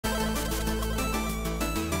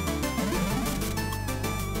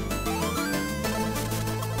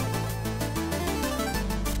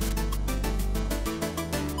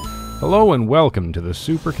Hello and welcome to the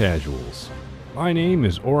Super Casuals. My name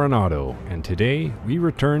is Auronado, and today we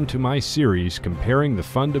return to my series comparing the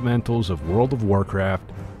fundamentals of World of Warcraft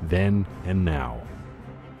then and now.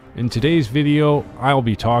 In today's video, I'll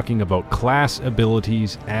be talking about class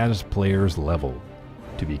abilities as players level.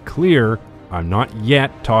 To be clear, I'm not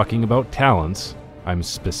yet talking about talents. I'm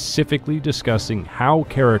specifically discussing how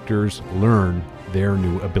characters learn their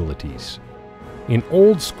new abilities. In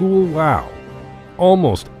old school WoW,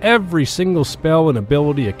 almost every single spell and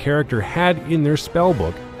ability a character had in their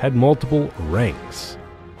spellbook had multiple ranks.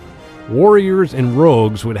 Warriors and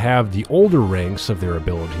rogues would have the older ranks of their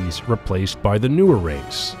abilities replaced by the newer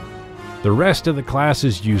ranks. The rest of the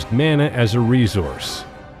classes used mana as a resource.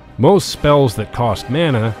 Most spells that cost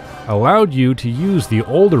mana allowed you to use the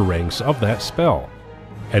older ranks of that spell.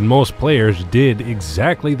 And most players did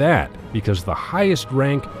exactly that, because the highest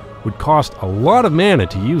rank would cost a lot of mana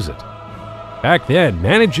to use it. Back then,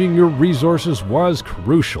 managing your resources was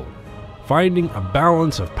crucial. Finding a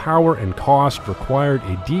balance of power and cost required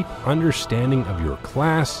a deep understanding of your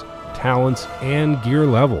class, talents, and gear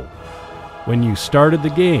level. When you started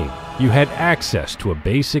the game, you had access to a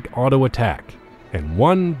basic auto attack and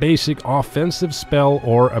one basic offensive spell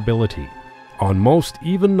or ability. On most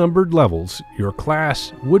even-numbered levels, your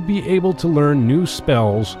class would be able to learn new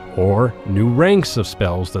spells or new ranks of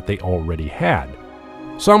spells that they already had.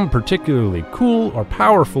 Some particularly cool or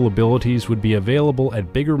powerful abilities would be available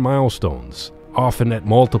at bigger milestones, often at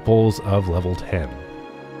multiples of level 10.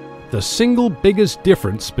 The single biggest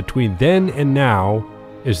difference between then and now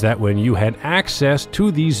is that when you had access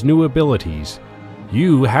to these new abilities,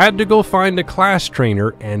 you had to go find a class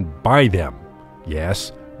trainer and buy them.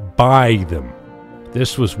 Yes, buy them.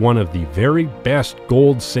 This was one of the very best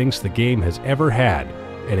gold sinks the game has ever had,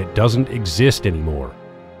 and it doesn't exist anymore.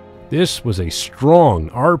 This was a strong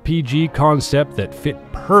RPG concept that fit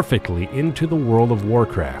perfectly into the World of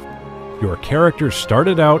Warcraft. Your character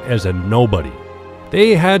started out as a nobody.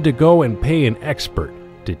 They had to go and pay an expert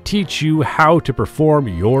to teach you how to perform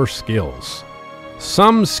your skills.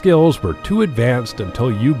 Some skills were too advanced until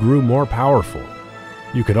you grew more powerful.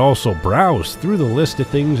 You could also browse through the list of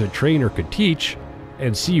things a trainer could teach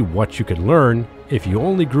and see what you could learn if you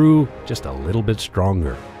only grew just a little bit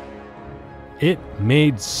stronger. It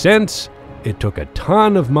made sense. It took a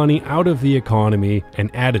ton of money out of the economy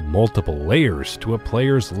and added multiple layers to a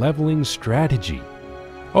player's leveling strategy.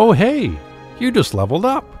 Oh hey, you just leveled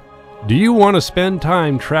up. Do you want to spend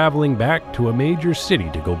time traveling back to a major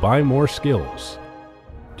city to go buy more skills?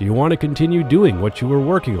 Do you want to continue doing what you were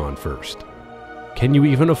working on first? Can you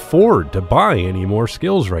even afford to buy any more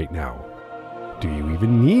skills right now? Do you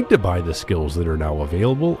even need to buy the skills that are now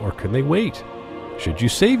available, or can they wait? Should you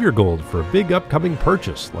save your gold for a big upcoming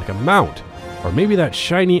purchase, like a mount, or maybe that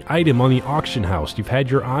shiny item on the auction house you've had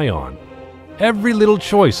your eye on? Every little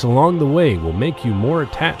choice along the way will make you more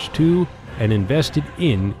attached to and invested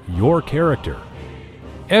in your character.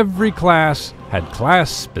 Every class had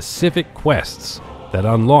class-specific quests that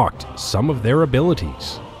unlocked some of their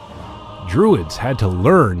abilities. Druids had to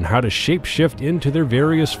learn how to shapeshift into their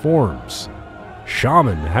various forms.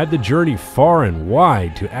 Shaman had to journey far and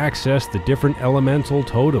wide to access the different elemental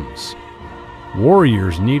totems.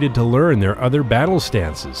 Warriors needed to learn their other battle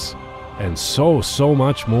stances, and so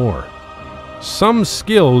much more. Some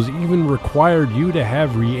skills even required you to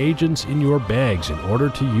have reagents in your bags in order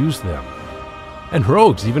to use them. And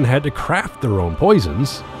rogues even had to craft their own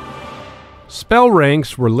poisons. Spell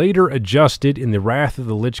ranks were later adjusted in the Wrath of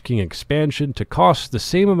the Lich King expansion to cost the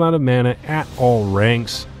same amount of mana at all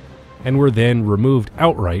ranks, and were then removed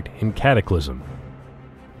outright in Cataclysm.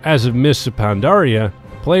 As of Mists of Pandaria,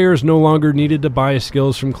 players no longer needed to buy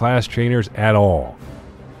skills from class trainers at all.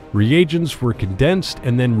 Reagents were condensed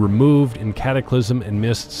and then removed in Cataclysm and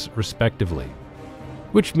Mists respectively.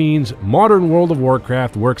 Which means modern World of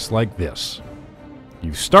Warcraft works like this.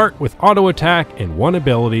 You start with auto attack and one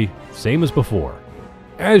ability, same as before.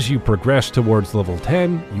 As you progress towards level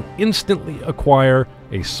 10, you instantly acquire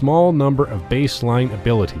a small number of baseline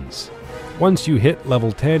abilities. Once you hit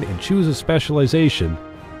level 10 and choose a specialization,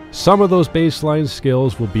 some of those baseline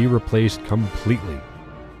skills will be replaced completely.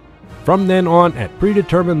 From then on, at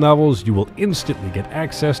predetermined levels, you will instantly get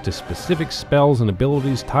access to specific spells and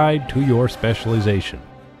abilities tied to your specialization.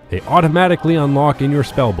 They automatically unlock in your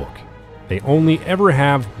spellbook. They only ever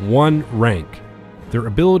have one rank. Their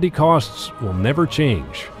ability costs will never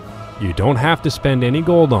change. You don't have to spend any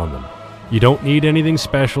gold on them. You don't need anything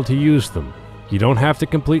special to use them. You don't have to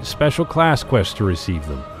complete special class quests to receive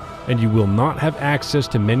them. And you will not have access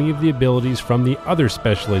to many of the abilities from the other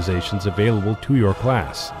specializations available to your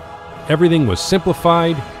class. Everything was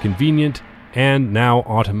simplified, convenient, and now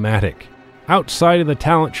automatic. Outside of the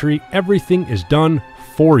talent tree, everything is done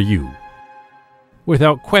for you.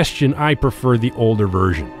 Without question, I prefer the older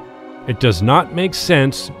version. It does not make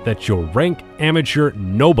sense that your rank amateur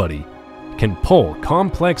nobody can pull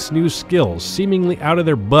complex new skills seemingly out of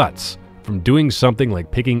their butts from doing something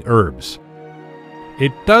like picking herbs.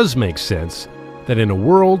 It does make sense that in a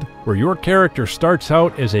world where your character starts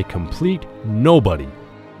out as a complete nobody,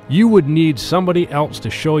 you would need somebody else to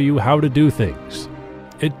show you how to do things.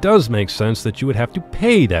 It does make sense that you would have to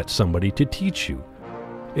pay that somebody to teach you.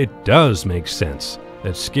 It does make sense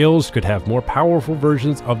that skills could have more powerful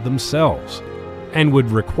versions of themselves and would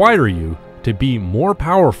require you to be more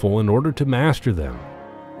powerful in order to master them.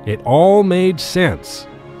 It all made sense,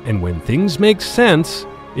 and when things make sense,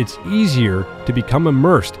 it's easier to become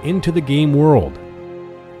immersed into the game world.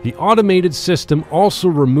 The automated system also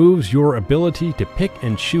removes your ability to pick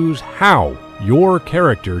and choose how your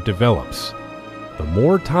character develops. The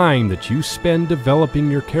more time that you spend developing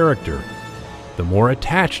your character, the more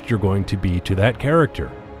attached you're going to be to that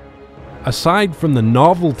character. Aside from the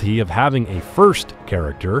novelty of having a first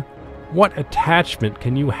character, what attachment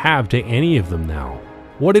can you have to any of them now?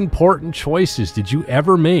 What important choices did you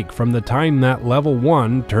ever make from the time that level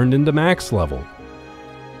 1 turned into max level?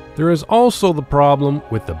 There is also the problem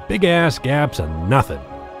with the big-ass gaps and nothing.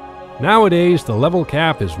 Nowadays, the level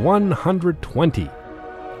cap is 120.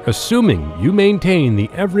 Assuming you maintain the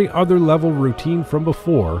every other level routine from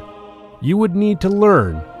before, you would need to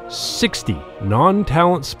learn 60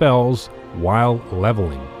 non-talent spells while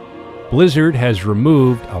leveling. Blizzard has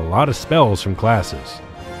removed a lot of spells from classes.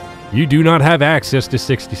 You do not have access to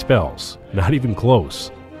 60 spells, not even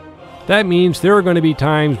close. That means there are going to be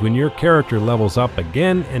times when your character levels up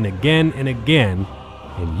again and again and again,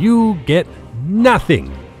 and you get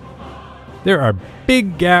nothing. There are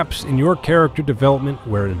big gaps in your character development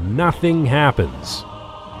where nothing happens.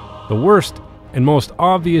 The worst and most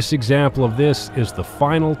obvious example of this is the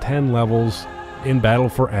final 10 levels in Battle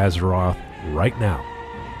for Azeroth right now.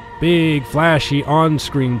 Big flashy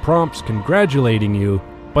on-screen prompts congratulating you,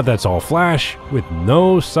 but that's all flash with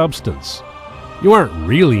no substance. You aren't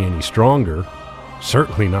really any stronger,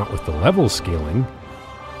 certainly not with the level scaling.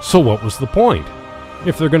 So what was the point?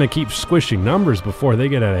 If they're going to keep squishing numbers before they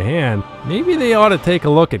get out of hand, maybe they ought to take a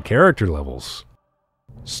look at character levels.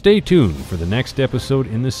 Stay tuned for the next episode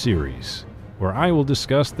in the series, where I will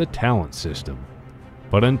discuss the talent system.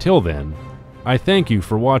 But until then, I thank you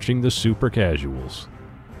for watching the Super Casuals.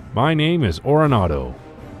 My name is Auronado.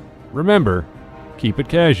 Remember, keep it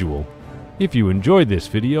casual. If you enjoyed this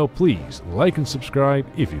video, please like and subscribe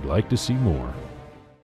if you'd like to see more.